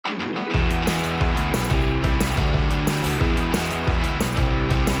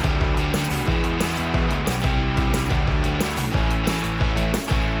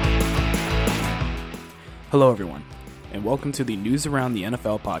Hello, everyone, and welcome to the News Around the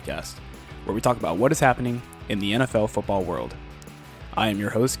NFL podcast, where we talk about what is happening in the NFL football world. I am your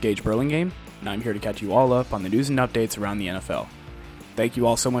host, Gage Burlingame, and I'm here to catch you all up on the news and updates around the NFL. Thank you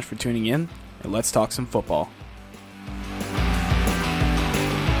all so much for tuning in, and let's talk some football.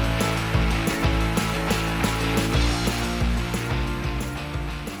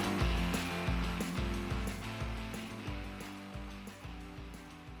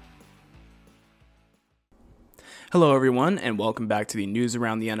 Hello, everyone, and welcome back to the News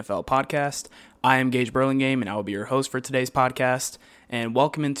Around the NFL podcast. I am Gage Burlingame, and I will be your host for today's podcast. And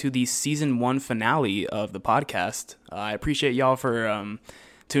welcome into the Season 1 finale of the podcast. I appreciate y'all for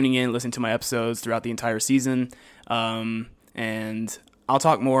tuning in, listening to my episodes throughout the entire season. And I'll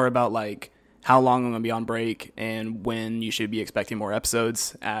talk more about how long I'm going to be on break and when you should be expecting more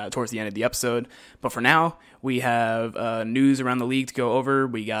episodes towards the end of the episode. But for now, we have news around the league to go over.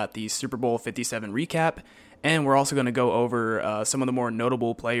 We got the Super Bowl 57 recap. And we're also going to go over some of the more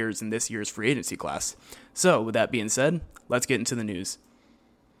notable players in this year's free agency class. So with that being said, let's get into the news.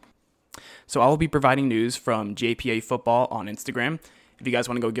 So I will be providing news from JPA Football on Instagram. If you guys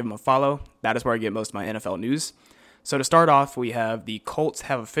want to go give them a follow, that is where I get most of my NFL news. So to start off, we have the Colts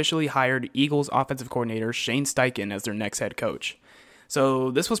have officially hired Eagles offensive coordinator Shane Steichen as their next head coach. So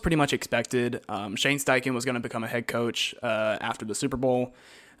this was pretty much expected. Shane Steichen was going to become a head coach after the Super Bowl.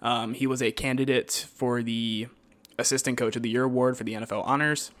 He was a candidate for the Assistant Coach of the Year award for the NFL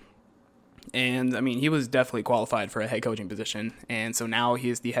Honors. And, he was definitely qualified for a head coaching position. And so now he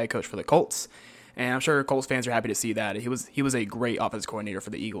is the head coach for the Colts. And I'm sure Colts fans are happy to see that. He was a great offensive coordinator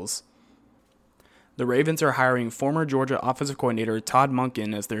for the Eagles. The Ravens are hiring former Georgia offensive coordinator Todd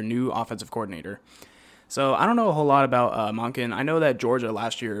Monken as their new offensive coordinator. So I don't know a whole lot about Monken. I know that Georgia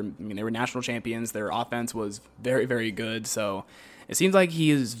last year, they were national champions. Their offense was very, very good. So it seems like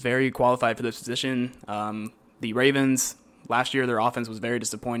he is very qualified for this position. The Ravens, last year, their offense was very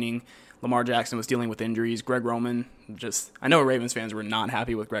disappointing. Lamar Jackson was dealing with injuries. Greg Roman, I know Ravens fans were not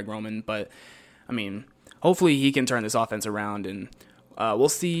happy with Greg Roman, but, hopefully he can turn this offense around, and we'll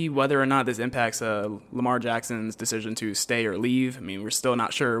see whether or not this impacts Lamar Jackson's decision to stay or leave. We're still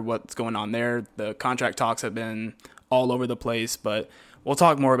not sure what's going on there. The contract talks have been all over the place, but we'll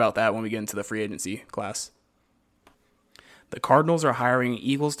talk more about that when we get into the free agency class. The Cardinals are hiring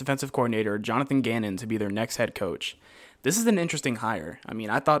Eagles defensive coordinator Jonathan Gannon to be their next head coach. This is an interesting hire.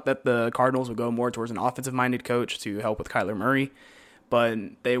 I thought that the Cardinals would go more towards an offensive-minded coach to help with Kyler Murray, but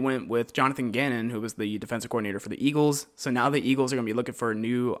they went with Jonathan Gannon, who was the defensive coordinator for the Eagles. So now the Eagles are going to be looking for a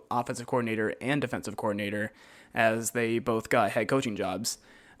new offensive coordinator and defensive coordinator as they both got head coaching jobs.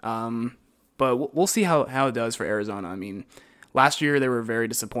 But we'll see how it does for Arizona. Last year they were very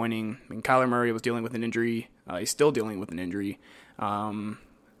disappointing. Kyler Murray was dealing with an injury. He's still dealing with an injury.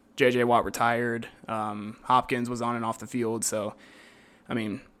 J.J. Watt retired. Hopkins was on and off the field. So,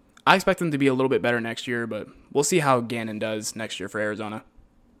 I expect them to be a little bit better next year, but we'll see how Gannon does next year for Arizona.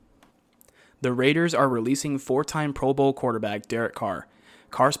 The Raiders are releasing four-time Pro Bowl quarterback Derek Carr.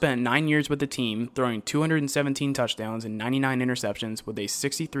 Carr spent 9 years with the team, throwing 217 touchdowns and 99 interceptions with a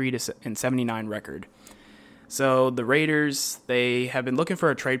 63-79 record. So the Raiders, they have been looking for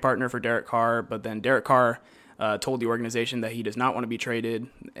a trade partner for Derek Carr, but then Derek Carr told the organization that he does not want to be traded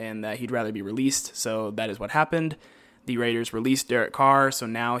and that he'd rather be released. So that is what happened. The Raiders released Derek Carr, so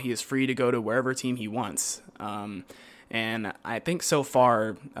now he is free to go to wherever team he wants. And I think so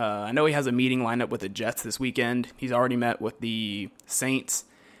far, I know he has a meeting lined up with the Jets this weekend. He's already met with the Saints.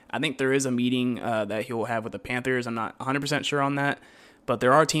 I think there is a meeting that he will have with the Panthers. I'm not 100% sure on that, but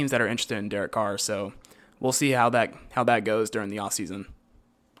there are teams that are interested in Derek Carr, so we'll see how that goes during the offseason.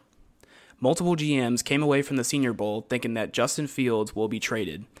 Multiple GMs came away from the Senior Bowl thinking that Justin Fields will be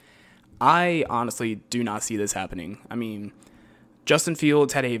traded. I honestly do not see this happening. Justin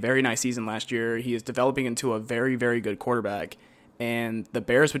Fields had a very nice season last year. He is developing into a very, very good quarterback, and the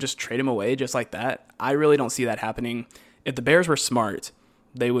Bears would just trade him away just like that. I really don't see that happening. If the Bears were smart,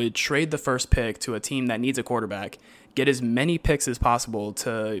 they would trade the first pick to a team that needs a quarterback, get as many picks as possible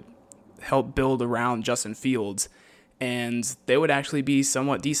to help build around Justin Fields, and they would actually be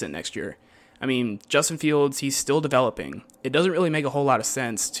somewhat decent next year. Justin Fields, he's still developing. It doesn't really make a whole lot of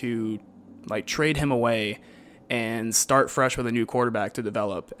sense to trade him away and start fresh with a new quarterback to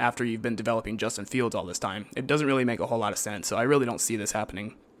develop after you've been developing Justin Fields all this time. It doesn't really make a whole lot of sense, so I really don't see this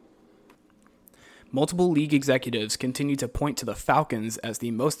happening. Multiple league executives continue to point to the Falcons as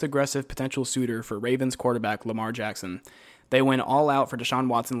the most aggressive potential suitor for Ravens quarterback Lamar Jackson. They went all out for Deshaun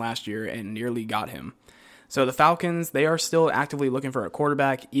Watson last year and nearly got him. So the Falcons, they are still actively looking for a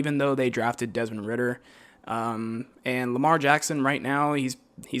quarterback, even though they drafted Desmond Ridder. And Lamar Jackson right now, he's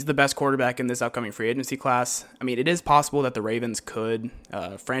he's the best quarterback in this upcoming free agency class. I mean, it is possible that the Ravens could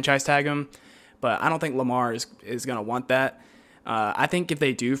franchise tag him, but I don't think Lamar is going to want that. I think if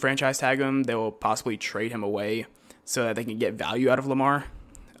they do franchise tag him, they will possibly trade him away so that they can get value out of Lamar.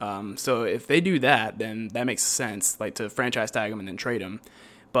 So if they do that, then that makes sense, like to franchise tag him and then trade him.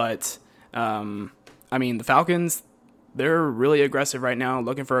 But, I mean, the Falcons, they're really aggressive right now,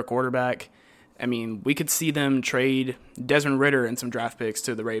 looking for a quarterback. I mean, we could see them trade Desmond Ridder and some draft picks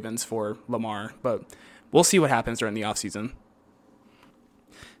to the Ravens for Lamar, but we'll see what happens during the offseason.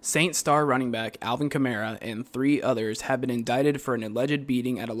 Saints star running back Alvin Kamara and 3 others have been indicted for an alleged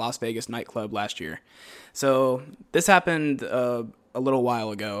beating at a Las Vegas nightclub last year. So this happened a little while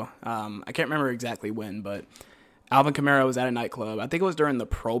ago. I can't remember exactly when, but Alvin Kamara was at a nightclub. I think it was during the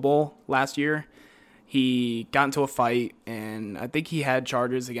Pro Bowl last year. He got into a fight, and I think he had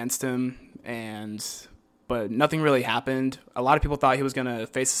charges against him, but nothing really happened. A lot of people thought he was going to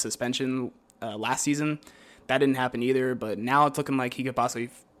face a suspension last season. That didn't happen either, but now it's looking like he could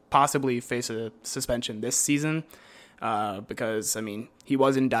possibly face a suspension this season because, I mean, he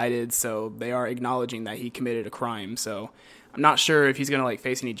was indicted, so they are acknowledging that he committed a crime. So I'm not sure if he's going to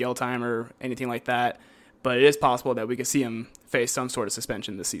face any jail time or anything like that, but it is possible that we could see him face some sort of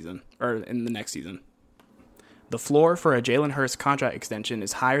suspension this season or in the next season. The floor for a Jalen Hurts contract extension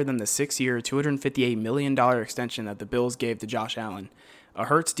is higher than the 6-year, $258 million extension that the Bills gave to Josh Allen. A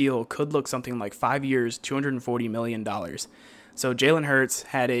Hurts deal could look something like 5 years, $240 million. So Jalen Hurts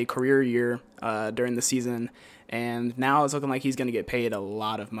had a career year during the season, and now it's looking like he's going to get paid a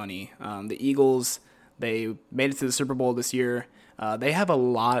lot of money. The Eagles, they made it to the Super Bowl this year. They have a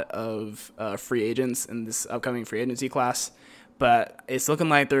lot of free agents in this upcoming free agency class, but it's looking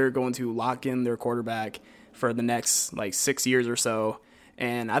like they're going to lock in their quarterback for the next 6 years or so.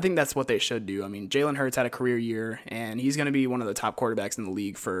 And I think that's what they should do. I mean, Jalen Hurts had a career year, and he's going to be one of the top quarterbacks in the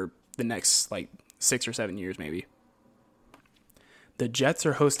league for the next 6 or 7 years maybe. The Jets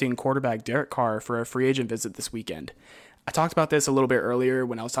are hosting quarterback Derek Carr for a free agent visit this weekend. I talked about this a little bit earlier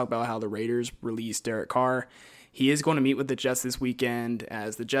when I was talking about how the Raiders released Derek Carr. He is going to meet with the Jets this weekend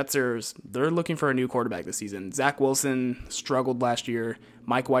as the Jets they're looking for a new quarterback this season. Zach Wilson struggled last year.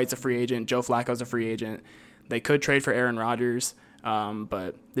 Mike White's a free agent. Joe Flacco's a free agent. They could trade for Aaron Rodgers,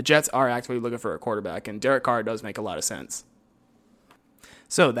 but the Jets are actually looking for a quarterback, and Derek Carr does make a lot of sense.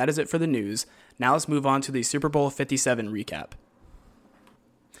 So that is it for the news. Now let's move on to the Super Bowl 57 recap.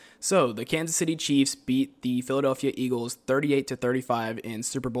 So the Kansas City Chiefs beat the Philadelphia Eagles 38-35 in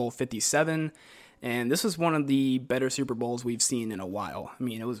Super Bowl 57, and this was one of the better Super Bowls we've seen in a while. I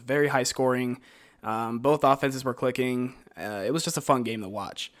mean, it was very high scoring. Both offenses were clicking. It was just a fun game to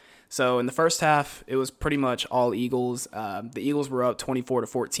watch. So in the first half, it was pretty much all Eagles. The Eagles were up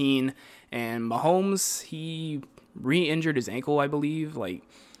 24-14, and Mahomes, he re-injured his ankle, I believe.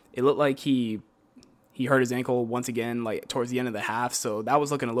 It looked like he hurt his ankle once again, towards the end of the half, so that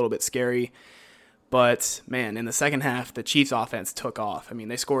was looking a little bit scary. But, man, in the second half, the Chiefs' offense took off. I mean,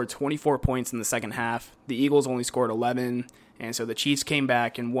 they scored 24 points in the second half. The Eagles only scored 11, and so the Chiefs came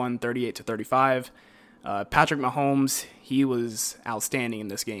back and won 38-35. Patrick Mahomes, he was outstanding in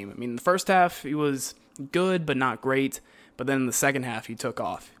this game. I mean, in the first half, he was good but not great, but then in the second half, he took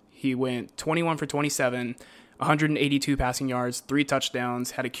off. He went 21 for 27, 182 passing yards, 3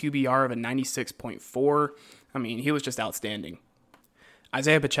 touchdowns, had a QBR of a 96.4. I mean, he was just outstanding.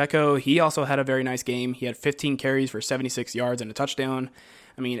 Isaiah Pacheco, he also had a very nice game. He had 15 carries for 76 yards and a touchdown.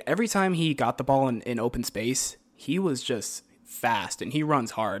 I mean, every time he got the ball in open space, he was just fast, and he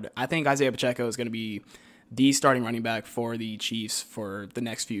runs hard. I think Isaiah Pacheco is going to be the starting running back for the Chiefs for the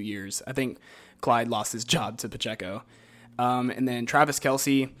next few years. I think Clyde lost his job to Pacheco. And then Travis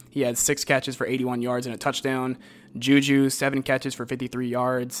Kelce, he had 6 catches for 81 yards and a touchdown. Juju, 7 catches for 53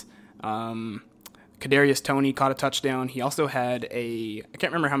 yards. Kadarius Toney caught a touchdown. He also had I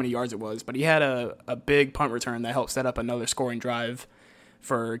can't remember how many yards it was, but he had a big punt return that helped set up another scoring drive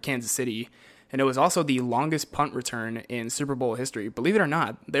for Kansas City. And it was also the longest punt return in Super Bowl history. Believe it or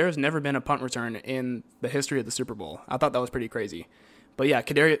not, there's never been a punt return in the history of the Super Bowl. I thought that was pretty crazy. But yeah,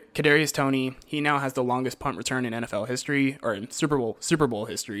 Kadarius Toney, he now has the longest punt return in NFL history, or in Super Bowl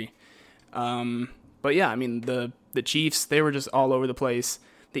history. But yeah, I mean, the Chiefs, they were just all over the place.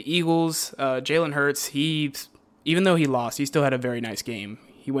 The Eagles, Jalen Hurts, even though he lost, he still had a very nice game.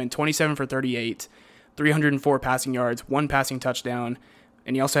 He went 27 for 38, 304 passing yards, 1 passing touchdown,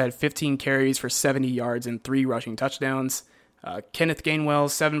 and he also had 15 carries for 70 yards and 3 rushing touchdowns. Kenneth Gainwell,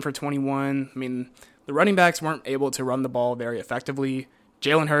 7 for 21. I mean, the running backs weren't able to run the ball very effectively.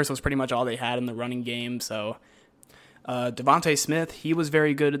 Jalen Hurts was pretty much all they had in the running game. So Devontae Smith, he was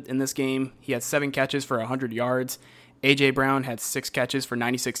very good in this game. He had 7 catches for 100 yards. A.J. Brown had 6 catches for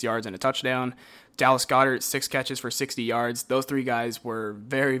 96 yards and a touchdown. Dallas Goedert, 6 catches for 60 yards. Those 3 guys were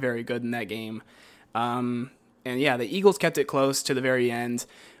very, very good in that game. And yeah, the Eagles kept it close to the very end,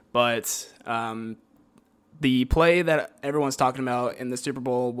 but the play that everyone's talking about in the Super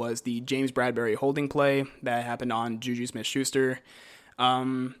Bowl was the James Bradberry holding play that happened on Juju Smith-Schuster.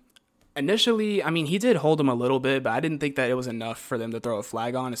 Initially, I mean, he did hold him a little bit, but I didn't think that it was enough for them to throw a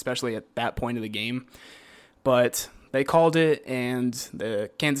flag on, especially at that point of the game. But they called it, and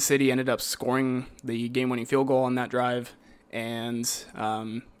the Kansas City ended up scoring the game-winning field goal on that drive. And,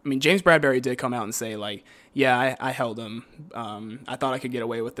 I mean, James Bradberry did come out and say, like, yeah, I held him. I thought I could get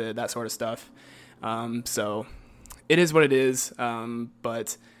away with it, that sort of stuff. So it is what it is.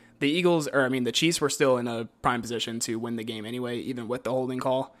 But the Chiefs were still in a prime position to win the game anyway, even with the holding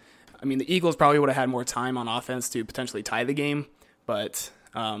call. I mean, the Eagles probably would have had more time on offense to potentially tie the game, but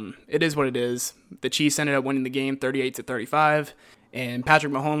it is what it is. The Chiefs ended up winning the game 38-35, and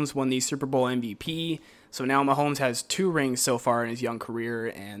Patrick Mahomes won the Super Bowl MVP. So now Mahomes has 2 rings so far in his young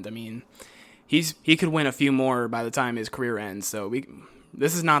career, and I mean, he could win a few more by the time his career ends. So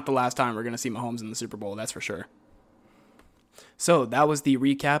this is not the last time we're going to see Mahomes in the Super Bowl, that's for sure. So that was the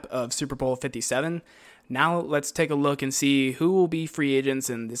recap of Super Bowl 57. Now let's take a look and see who will be free agents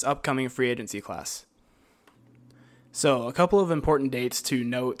in this upcoming free agency class. So a couple of important dates to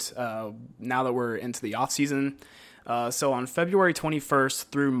note now that we're into the offseason. So on February 21st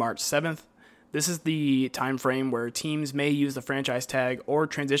through March 7th, this is the time frame where teams may use the franchise tag or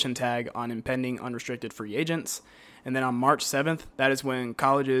transition tag on impending unrestricted free agents. And then on March 7th, that is when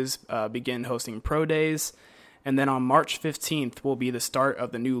colleges begin hosting pro days. And then on March 15th will be the start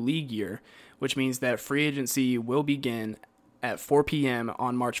of the new league year, which means that free agency will begin at 4 p.m.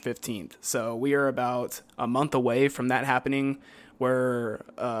 on March 15th. So we are about a month away from that happening. We're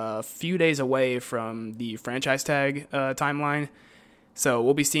a few days away from the franchise tag timeline. So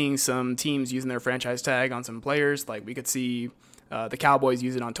we'll be seeing some teams using their franchise tag on some players. Like we could see the Cowboys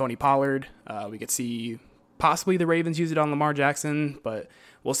use it on Tony Pollard. We could see possibly the Ravens use it on Lamar Jackson, but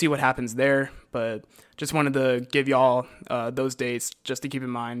we'll see what happens there. But just wanted to give y'all those dates just to keep in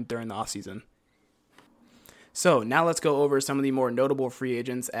mind during the offseason. So now let's go over some of the more notable free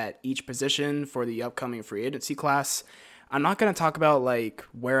agents at each position for the upcoming free agency class. I'm not going to talk about like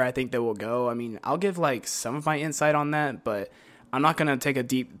where I think they will go. I mean, I'll give like some of my insight on that, but I'm not going to take a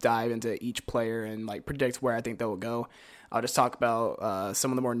deep dive into each player and like predict where I think they will go. I'll just talk about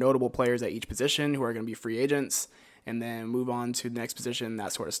some of the more notable players at each position who are going to be free agents, and then move on to the next position,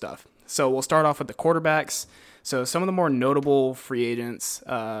 that sort of stuff. So we'll start off with the quarterbacks. So some of the more notable free agents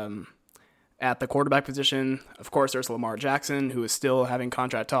at the quarterback position, of course, there's Lamar Jackson, who is still having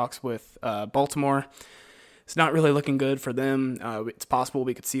contract talks with Baltimore. It's not really looking good for them. It's possible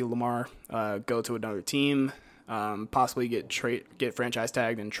we could see Lamar go to another team, possibly get franchise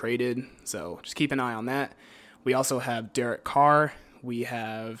tagged and traded. So just keep an eye on that. We also have Derek Carr. We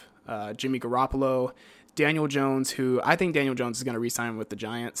have Jimmy Garoppolo, Daniel Jones, who I think Daniel Jones is going to re-sign with the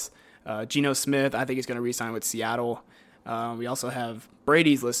Giants. Geno Smith, I think he's going to re-sign with Seattle. We also have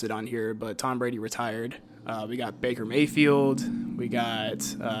Brady's listed on here, but Tom Brady retired. We got Baker Mayfield. We got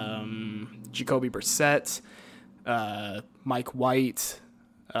Jacoby Brissett, Mike White.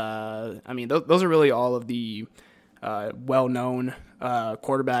 I mean, those are really all of the well-known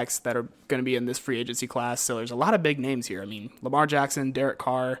quarterbacks that are going to be in this free agency class. So there's a lot of big names here. I mean, Lamar Jackson, Derek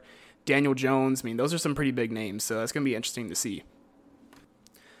Carr, Daniel Jones. I mean, those are some pretty big names. So that's going to be interesting to see.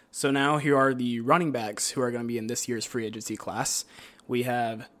 So now here are the running backs who are going to be in this year's free agency class. We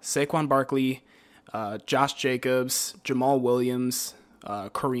have Saquon Barkley, Josh Jacobs, Jamal Williams,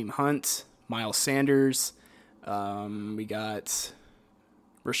 Kareem Hunt, Miles Sanders. We got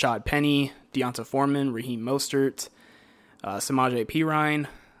Rashad Penny, Deonta Foreman, Raheem Mostert, Samaje Perine,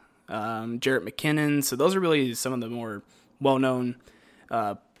 Jarrett McKinnon. So those are really some of the more well-known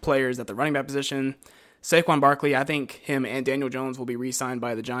players at the running back position. Saquon Barkley, I think him and Daniel Jones will be re-signed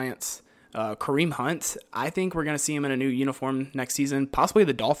by the Giants. Kareem Hunt, I think we're going to see him in a new uniform next season, possibly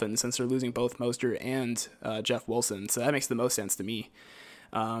the Dolphins, since they're losing both Mostert and Jeff Wilson. So that makes the most sense to me.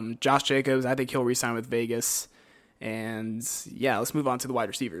 Josh Jacobs, I think he'll re-sign with Vegas. And yeah, let's move on to the wide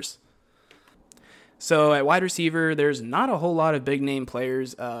receivers. So at wide receiver, there's not a whole lot of big name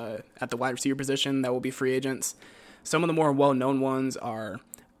players at the wide receiver position that will be free agents. Some of the more well-known ones are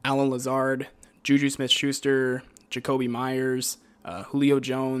Alan Lazard, Juju Smith-Schuster, Jacoby Myers, Julio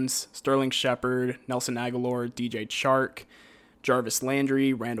Jones, Sterling Shepard, Nelson Aguilar, DJ Chark, Jarvis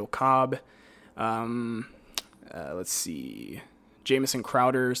Landry, Randall Cobb. Let's see, Jamison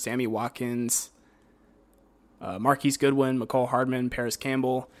Crowder, Sammy Watkins, Marquise Goodwin, McCole Hardman, Paris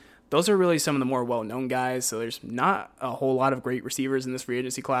Campbell. those are really some of the more well-known guys. So there's not a whole lot of great receivers in this free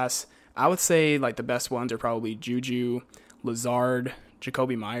agency class. I would say like the best ones are probably Juju, Lazard,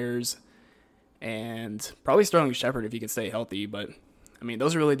 Jacoby Myers, and probably Sterling Shepard if he can stay healthy. But I mean,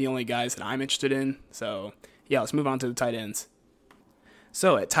 those are really the only guys that I'm interested in. So yeah, let's move on to the tight ends.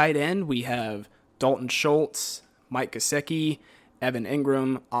 So at tight end, we have Dalton Schultz, Mike Gesicki, Evan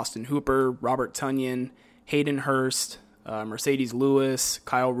Ingram, Austin Hooper, Robert Tonyan, Hayden Hurst, Mercedes Lewis,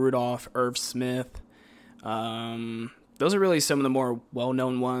 Kyle Rudolph, Irv Smith. Those are really some of the more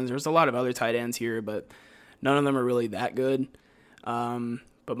well-known ones. There's a lot of other tight ends here, but none of them are really that good.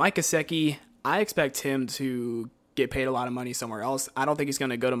 But Mike Gesicki, I expect him to get paid a lot of money somewhere else. I don't think he's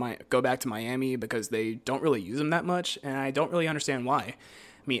going to go back to Miami because they don't really use him that much, and I don't really understand why. I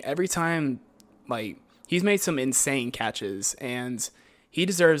mean, every time, like, he's made some insane catches, and he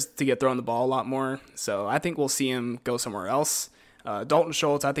deserves to get thrown the ball a lot more, so I think we'll see him go somewhere else. Dalton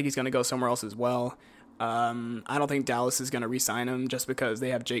Schultz, I think he's going to go somewhere else as well. I don't think Dallas is going to re-sign him just because they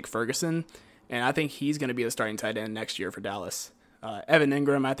have Jake Ferguson, and I think he's going to be the starting tight end next year for Dallas. Evan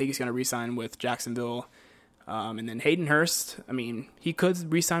Ingram, I think he's going to re-sign with Jacksonville. And then Hayden Hurst, I mean, he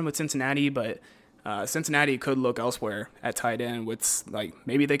could re-sign with Cincinnati, but Cincinnati could look elsewhere at tight end with, like,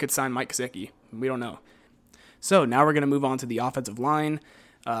 maybe they could sign Mike Gesicki. We don't know. So now we're going to move on to the offensive line.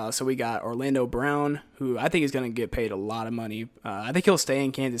 So we got Orlando Brown, who I think is going to get paid a lot of money. I think he'll stay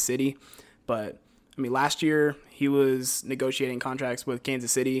in Kansas City, but, I mean, last year he was negotiating contracts with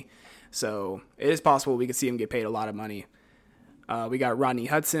Kansas City, so it is possible we could see him get paid a lot of money. We got Rodney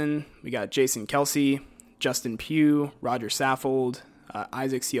Hudson, we got Jason Kelsey, Justin Pugh, Roger Saffold,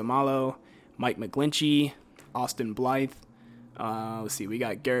 Isaac Seumalo, Mike McGlinchey, Austin Blythe. Let's see, we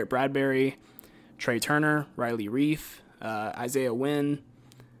got Garrett Bradbury, Trey Turner, Riley Reif, Isaiah Wynn.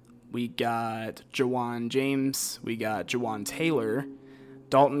 We got Jawan James. We got Jawan Taylor,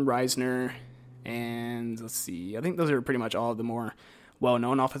 Dalton Reisner, and let's see. I think those are pretty much all of the more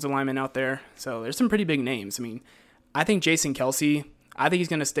well-known offensive linemen out there. So there's some pretty big names. I mean, I think Jason Kelsey, I think he's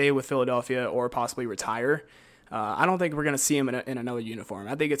going to stay with Philadelphia or possibly retire. I don't think we're going to see him in another uniform.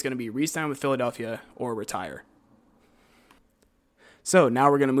 I think it's going to be re-sign with Philadelphia or retire. So now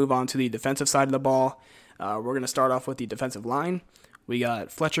we're going to move on to the defensive side of the ball. We're going to start off with the defensive line. We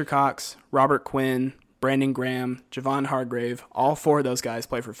got Fletcher Cox, Robert Quinn, Brandon Graham, Javon Hargrave. All four of those guys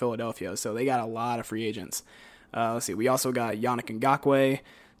play for Philadelphia, so they got a lot of free agents. Let's see. We also got Yannick Ngakoue,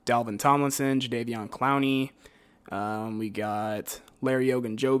 Dalvin Tomlinson, Jadeveon Clowney. We got Larry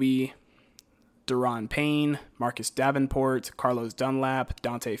Ogunjobi, Daron Payne, Marcus Davenport, Carlos Dunlap,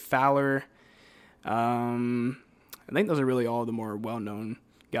 Dante Fowler. I think those are really all the more well-known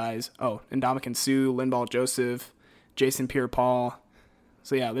guys. Oh, Ndamukong Suh, Linval Joseph, Jason Pierre-Paul.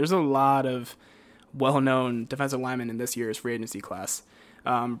 So, yeah, there's a lot of well-known defensive linemen in this year's free agency class.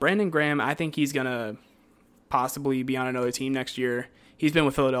 Brandon Graham, I think he's going to possibly be on another team next year. He's been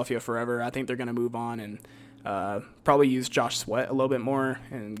with Philadelphia forever. I think they're going to move on and probably use Josh Sweat a little bit more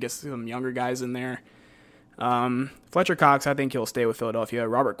and get some younger guys in there. Fletcher Cox, I think he'll stay with Philadelphia.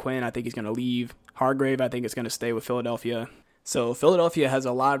 Robert Quinn, I think he's going to leave. Hargrave, I think is going to stay with Philadelphia. So Philadelphia has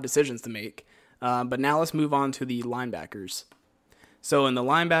a lot of decisions to make. But now let's move on to the linebackers. So in the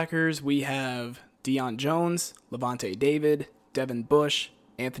linebackers, we have Deion Jones, Levante David, Devin Bush,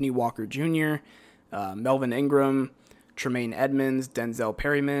 Anthony Walker Jr., Melvin Ingram, Tremaine Edmonds, Denzel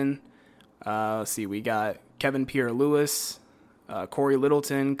Perryman. Let's see, we got Kevin Pierre-Louis, Corey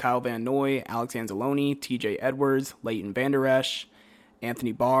Littleton, Kyle Van Noy, Alex Anzalone, TJ Edwards, Leighton Vander Esch,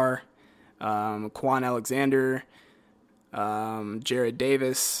 Anthony Barr, Quan Alexander, Jared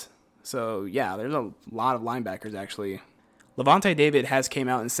Davis. So, yeah, there's a lot of linebackers, actually. Levante David has came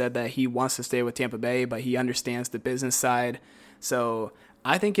out and said that he wants to stay with Tampa Bay, but he understands the business side. So,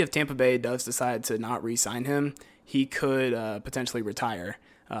 I think if Tampa Bay does decide to not re-sign him, he could potentially retire.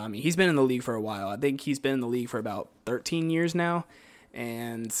 He's been in the league for a while. I think he's been in the league for about 13 years now.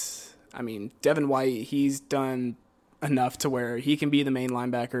 And, I mean, Devin White, he's done enough to where he can be the main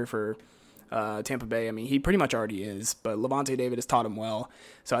linebacker for Tampa Bay. I mean, he pretty much already is, but Levante David has taught him well.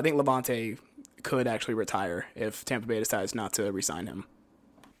 So I think Levante could actually retire if Tampa Bay decides not to re-sign him.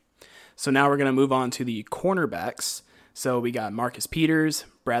 So now we're going to move on to the cornerbacks. So we got Marcus Peters,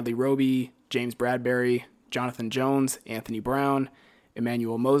 Bradley Roby, James Bradbury, Jonathan Jones, Anthony Brown,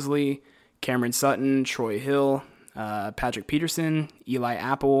 Emmanuel Mosley, Cameron Sutton, Troy Hill, Patrick Peterson, Eli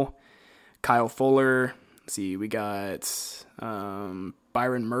Apple, Kyle Fuller. Let's see, we got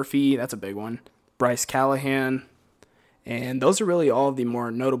Byron Murphy. That's a big one. Bryce Callahan. And those are really all of the more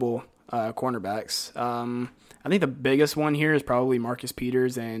notable cornerbacks. I think the biggest one here is probably Marcus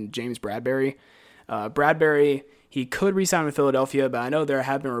Peters and James Bradbury. Bradbury, he could re-sign with Philadelphia, but I know there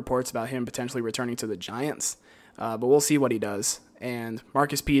have been reports about him potentially returning to the Giants. But we'll see what he does. And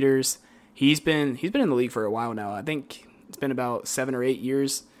Marcus Peters, he's been in the league for a while now. I think it's been about 7 or 8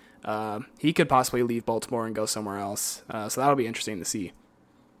 years. He could possibly leave Baltimore and go somewhere else. So that'll be interesting to see.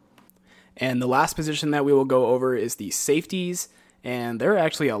 And the last position that we will go over is the safeties. And there are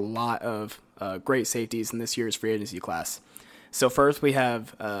actually a lot of great safeties in this year's free agency class. So first we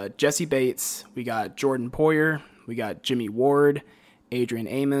have Jesse Bates, we got Jordan Poyer, we got Jimmy Ward, Adrian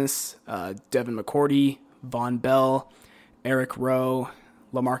Amos, Devin McCourty, Von Bell, Eric Rowe,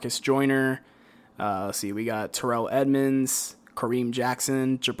 LaMarcus Joyner. Let's see, we got Terrell Edmonds, Kareem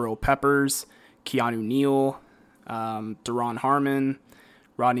Jackson, Jabril Peppers, Keanu Neal, Deron Harmon,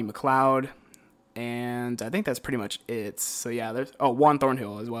 Rodney McLeod, and I think that's pretty much it. So yeah, there's Juan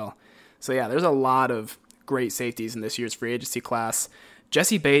Thornhill as well. So yeah, there's a lot of great safeties in this year's free agency class.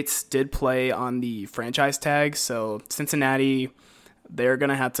 Jesse Bates did play on the franchise tag, so Cincinnati, they're going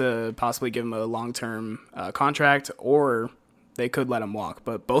to have to possibly give him a long-term contract, or they could let him walk.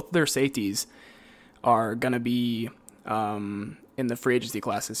 But both of their safeties are going to be in the free agency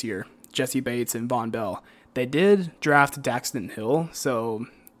class this year, Jesse Bates and Von Bell. They did draft Daxton Hill, so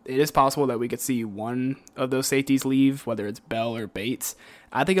it is possible that we could see one of those safeties leave, whether it's Bell or Bates.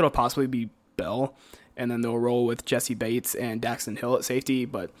 I think it'll possibly be Bell, and then they'll roll with Jesse Bates and Daxton Hill at safety,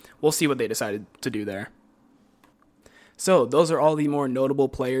 but we'll see what they decided to do there. So those are all the more notable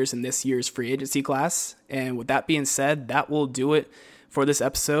players in this year's free agency class. And with that being said, that will do it for this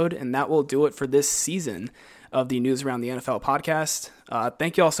episode, and that will do it for this season of the News Around the NFL podcast.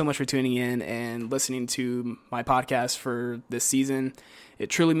 Thank you all so much for tuning in and listening to my podcast for this season. It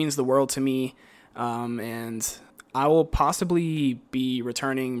truly means the world to me, and I will possibly be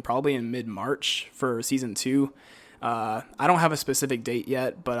returning probably in mid-March for season 2. I don't have a specific date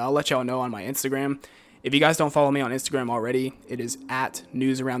yet, but I'll let y'all know on my Instagram. If you guys don't follow me on Instagram already, it is at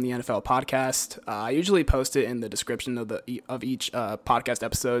News Around the NFL podcast. I usually post it in the description of each podcast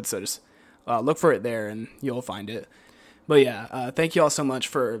episode, so just look for it there and you'll find it. But yeah, thank you all so much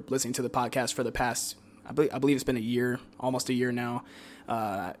for listening to the podcast for the past, I believe it's been a year, almost a year now.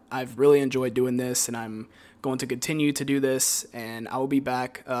 I've really enjoyed doing this, and I'm going to continue to do this, and I will be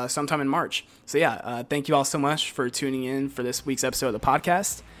back sometime in March. So yeah, thank you all so much for tuning in for this week's episode of the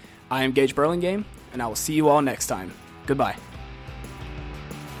podcast. I am Gage Burlingame, and I will see you all next time. Goodbye.